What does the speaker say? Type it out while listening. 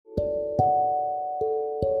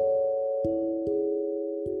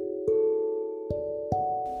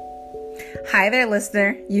Hi there,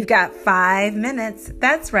 listener. You've got 5 minutes.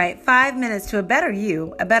 That's right, 5 minutes to a better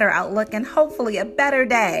you, a better outlook, and hopefully a better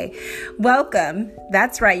day. Welcome.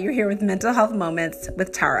 That's right, you're here with Mental Health Moments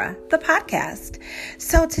with Tara, the podcast.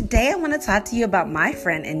 So today I want to talk to you about my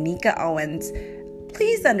friend, Nneka Owens.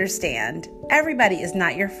 Please understand, everybody is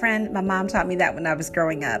not your friend. My mom taught me that when I was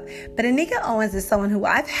growing up. But Nneka Owens is someone who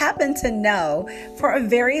I've happened to know for a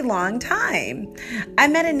very long time. I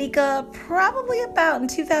met Nneka probably about in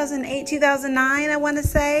 2008, 2009, I want to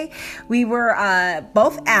say. We were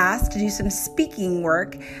both asked to do some speaking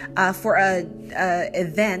work for a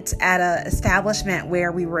event at an establishment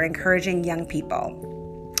where we were encouraging young people.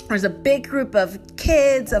 There's a big group of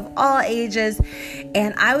kids of all ages,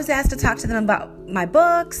 and I was asked to talk to them about my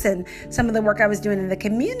books and some of the work I was doing in the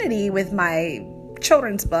community with my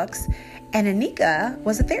children's books. And Nneka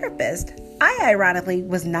was a therapist. I ironically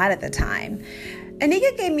was not at the time.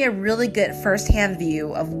 Nneka gave me a really good firsthand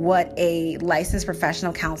view of what a licensed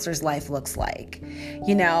professional counselor's life looks like.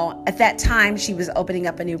 You know, at that time, she was opening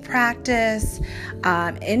up a new practice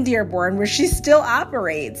in Dearborn, where she still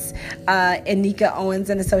operates Nneka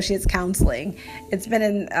Owens and Associates Counseling. It's been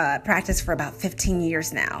in practice for about 15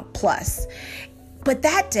 years now, plus. But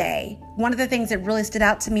that day, one of the things that really stood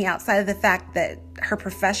out to me outside of the fact that her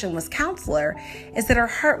profession was counselor is that her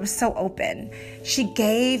heart was so open. She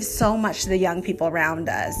gave so much to the young people around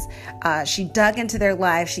us. She dug into their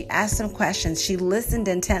lives. She asked them questions. She listened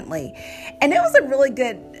intently. And it was a really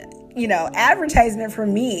good, advertisement for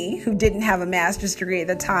me, who didn't have a master's degree at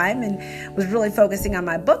the time and was really focusing on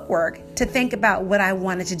my book work, to think about what I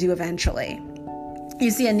wanted to do eventually. You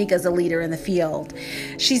see, Nneka's a leader in the field.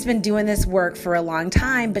 She's been doing this work for a long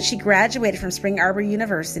time, but she graduated from Spring Arbor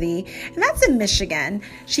University, and that's in Michigan.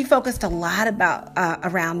 She focused a lot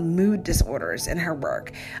around mood disorders in her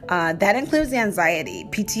work. That includes anxiety,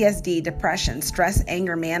 PTSD, depression, stress,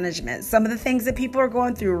 anger management, some of the things that people are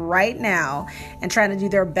going through right now and trying to do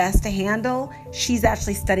their best to handle. She's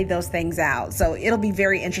actually studied those things out. So it'll be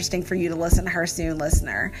very interesting for you to listen to her soon,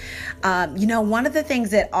 listener. One of the things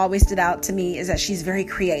that always stood out to me is that she's very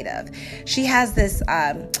creative. She has this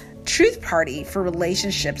truth party for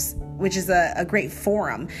relationships, which is a great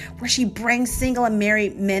forum where she brings single and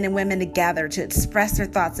married men and women together to express their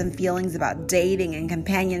thoughts and feelings about dating and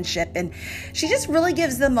companionship. And she just really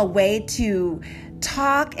gives them a way to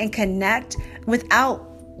talk and connect without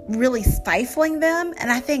really stifling them.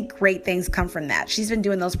 And I think great things come from that. She's been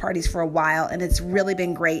doing those parties for a while, and it's really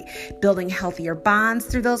been great building healthier bonds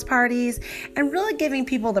through those parties and really giving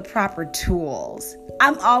people the proper tools.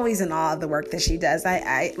 I'm always in awe of the work that she does.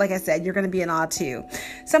 I like I said, you're going to be in awe too.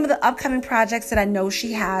 Some of the upcoming projects that I know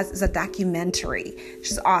she has is a documentary.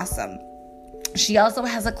 She's awesome. She also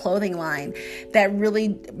has a clothing line that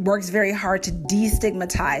really works very hard to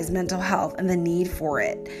destigmatize mental health and the need for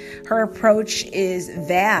it. Her approach is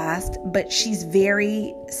vast, but she's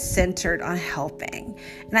very centered on helping.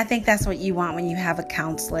 And I think that's what you want when you have a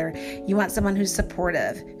counselor. You want someone who's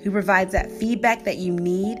supportive, who provides that feedback that you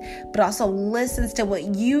need, but also listens to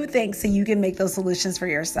what you think so you can make those solutions for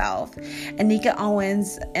yourself. Nneka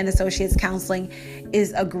Owens and Associates Counseling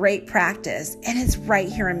is a great practice, and it's right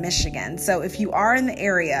here in Michigan. So if you are in the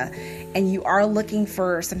area and you are looking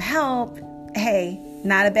for some help, hey,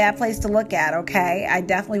 not a bad place to look at, okay? I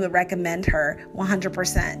definitely would recommend her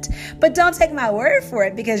 100%. But don't take my word for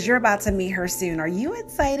it, because you're about to meet her soon. Are you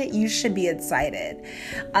excited? You should be excited.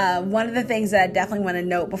 One of the things that I definitely want to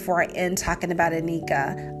note before I end talking about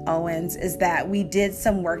Nneka Owens is that we did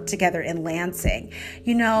some work together in Lansing.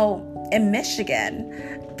 In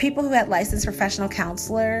Michigan, people who had licensed professional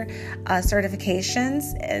counselor certifications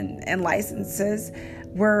and licenses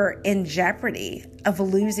were in jeopardy of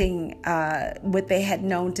losing what they had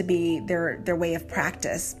known to be their way of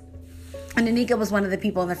practice. And Nneka was one of the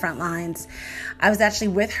people in the front lines. I was actually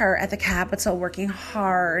with her at the Capitol working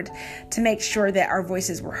hard to make sure that our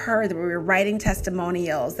voices were heard, that we were writing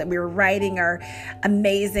testimonials, that we were writing our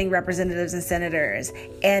amazing representatives and senators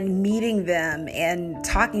and meeting them and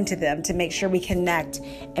talking to them to make sure we connect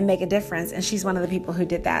and make a difference. And she's one of the people who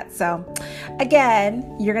did that. So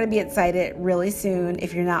again, you're going to be excited really soon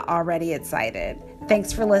if you're not already excited.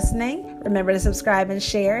 Thanks for listening. Remember to subscribe and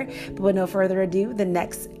share. But with no further ado, the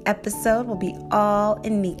next episode will be all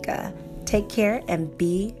Nneka. Take care and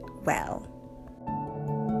be well.